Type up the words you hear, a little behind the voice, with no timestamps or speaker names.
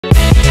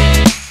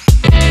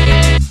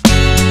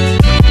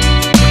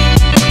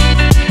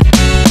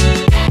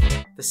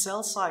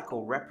cell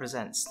cycle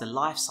represents the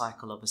life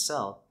cycle of a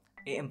cell.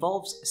 It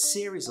involves a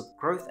series of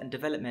growth and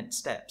development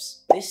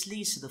steps. This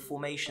leads to the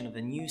formation of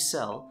a new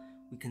cell.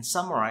 We can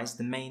summarize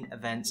the main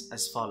events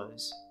as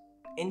follows.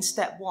 In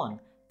step 1,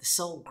 the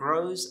cell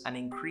grows and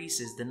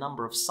increases the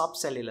number of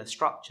subcellular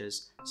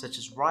structures such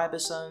as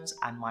ribosomes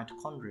and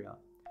mitochondria.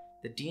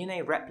 The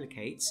DNA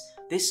replicates.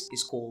 This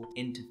is called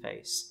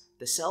interphase.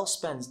 The cell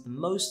spends the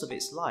most of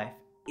its life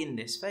in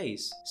this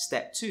phase.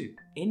 Step 2.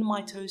 In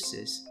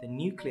mitosis, the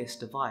nucleus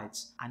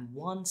divides and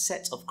one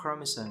set of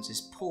chromosomes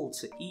is pulled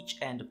to each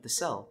end of the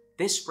cell.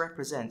 This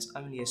represents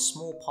only a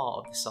small part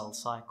of the cell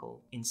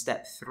cycle. In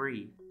step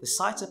 3, the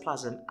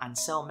cytoplasm and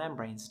cell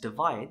membranes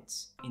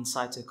divides in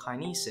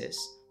cytokinesis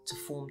to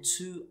form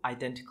two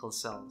identical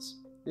cells.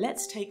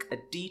 Let's take a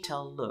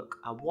detailed look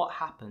at what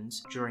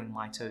happens during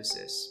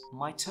mitosis.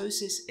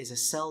 Mitosis is a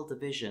cell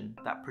division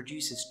that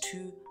produces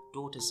two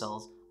daughter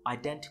cells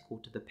identical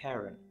to the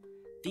parent.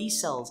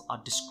 These cells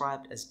are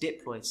described as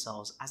diploid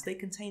cells as they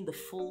contain the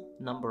full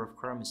number of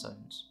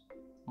chromosomes.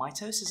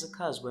 Mitosis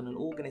occurs when an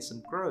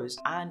organism grows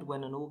and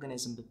when an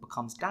organism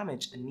becomes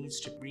damaged and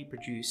needs to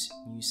reproduce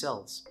new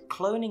cells.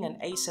 Cloning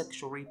and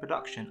asexual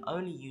reproduction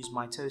only use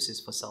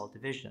mitosis for cell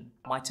division.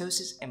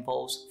 Mitosis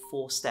involves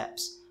 4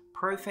 steps: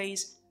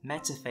 prophase,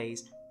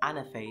 metaphase,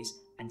 anaphase,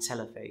 and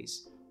telophase.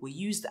 We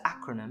use the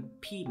acronym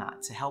PMAT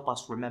to help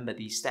us remember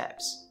these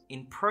steps.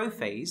 In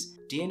prophase,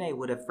 DNA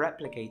would have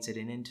replicated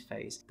in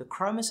interphase. The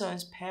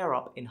chromosomes pair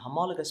up in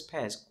homologous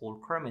pairs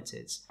called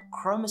chromatids.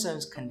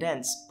 Chromosomes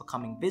condense,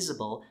 becoming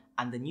visible,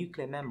 and the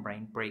nuclear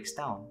membrane breaks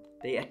down.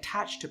 They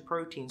attach to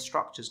protein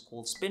structures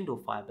called spindle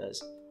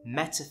fibers.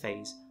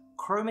 Metaphase,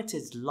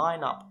 chromatids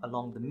line up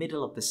along the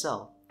middle of the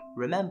cell.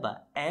 Remember,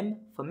 M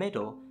for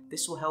middle.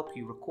 This will help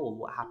you recall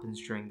what happens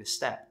during this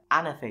step.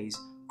 Anaphase,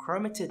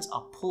 chromatids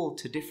are pulled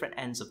to different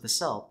ends of the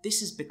cell.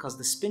 This is because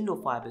the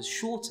spindle fibers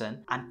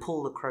shorten and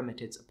pull the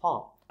chromatids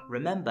apart.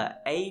 Remember,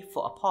 A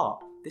for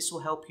apart. This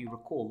will help you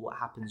recall what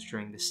happens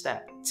during this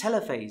step.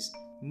 Telophase,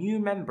 new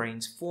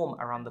membranes form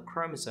around the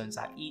chromosomes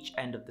at each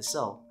end of the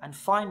cell. And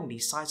finally,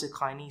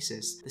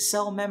 cytokinesis. The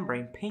cell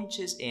membrane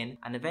pinches in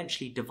and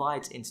eventually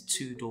divides into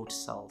two daughter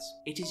cells.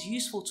 It is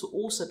useful to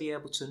also be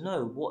able to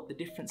know what the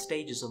different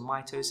stages of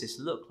mitosis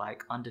look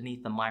like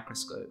underneath the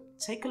microscope.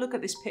 Take a look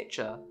at this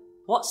picture.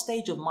 What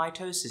stage of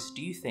mitosis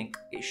do you think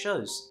it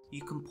shows?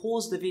 You can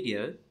pause the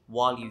video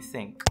while you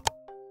think.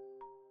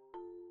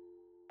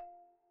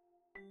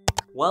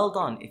 Well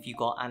done if you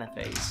got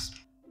anaphase.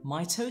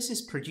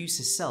 Mitosis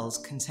produces cells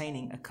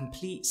containing a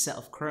complete set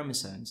of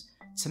chromosomes.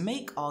 To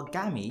make our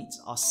gametes,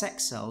 our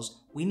sex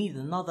cells, we need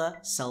another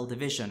cell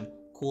division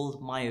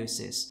called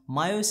meiosis.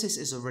 Meiosis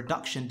is a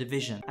reduction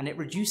division and it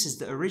reduces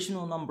the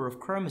original number of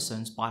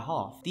chromosomes by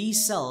half.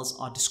 These cells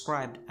are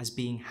described as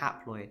being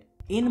haploid.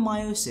 In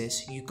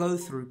meiosis, you go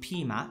through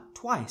PMAT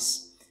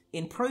twice.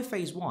 In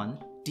prophase 1,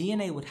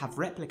 DNA would have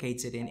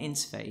replicated in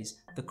interphase.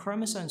 The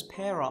chromosomes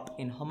pair up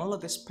in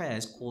homologous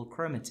pairs called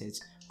chromatids.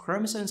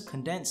 Chromosomes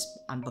condense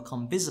and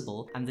become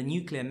visible and the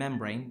nuclear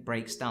membrane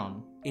breaks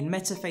down. In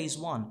metaphase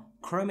 1,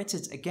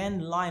 chromatids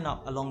again line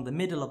up along the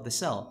middle of the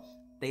cell.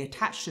 They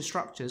attach to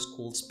structures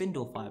called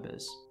spindle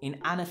fibers. In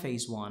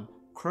anaphase 1,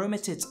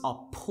 chromatids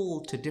are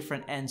pulled to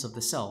different ends of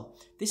the cell.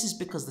 This is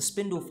because the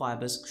spindle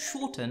fibers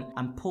shorten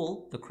and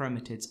pull the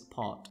chromatids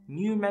apart.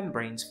 New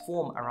membranes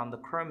form around the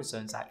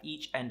chromosomes at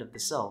each end of the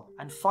cell.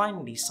 And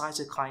finally,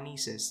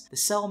 cytokinesis. The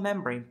cell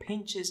membrane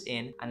pinches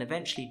in and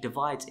eventually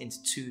divides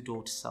into two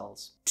daughter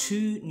cells.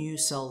 Two new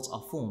cells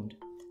are formed.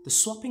 The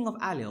swapping of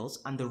alleles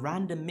and the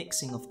random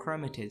mixing of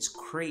chromatids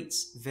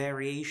creates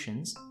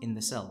variations in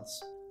the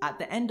cells. At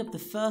the end of the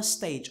first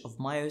stage of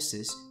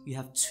meiosis, you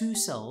have two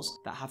cells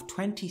that have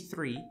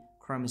 23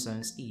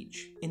 chromosomes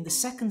each. In the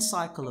second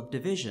cycle of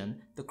division,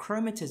 the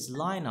chromatids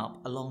line up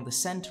along the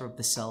center of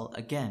the cell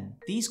again.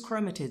 These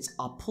chromatids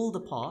are pulled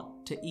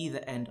apart to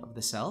either end of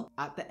the cell.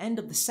 At the end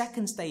of the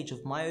second stage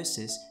of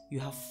meiosis, you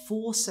have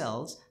 4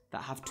 cells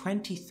that have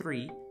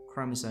 23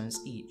 chromosomes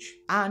each,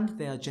 and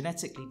they are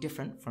genetically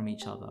different from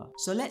each other.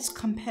 So let's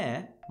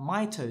compare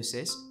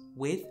mitosis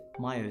with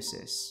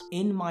meiosis.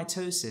 In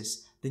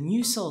mitosis, the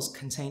new cells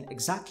contain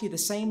exactly the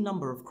same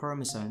number of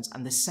chromosomes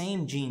and the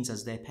same genes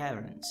as their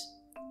parents.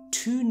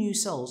 2 new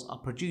cells are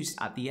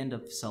produced at the end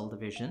of cell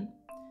division.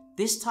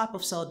 This type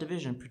of cell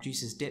division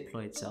produces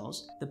diploid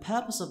cells. The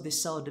purpose of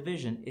this cell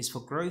division is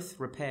for growth,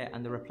 repair,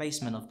 and the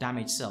replacement of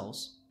damaged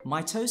cells.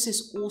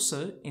 Mitosis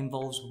also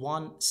involves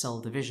 1 cell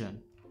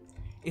division.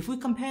 If we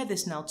compare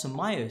this now to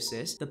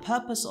meiosis, the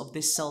purpose of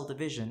this cell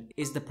division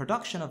is the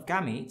production of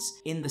gametes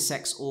in the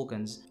sex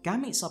organs.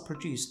 Gametes are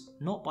produced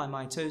not by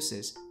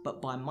mitosis,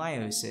 but by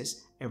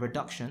meiosis, a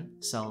reduction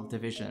cell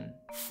division.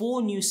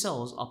 4 new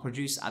cells are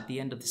produced at the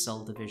end of the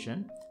cell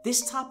division.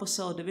 This type of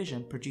cell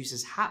division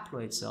produces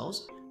haploid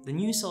cells. The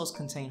new cells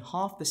contain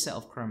half the set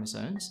of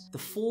chromosomes. The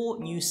 4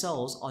 new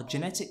cells are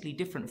genetically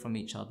different from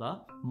each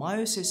other.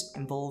 Meiosis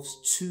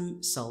involves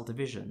 2 cell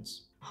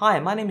divisions. Hi,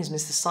 my name is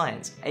Mr.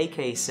 Science,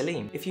 aka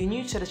Salim. If you're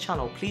new to the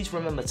channel, please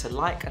remember to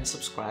like and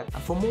subscribe,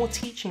 and for more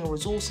teaching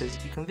resources,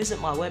 you can visit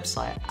my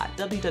website at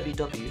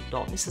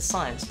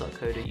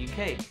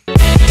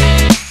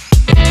www.mrscience.co.uk.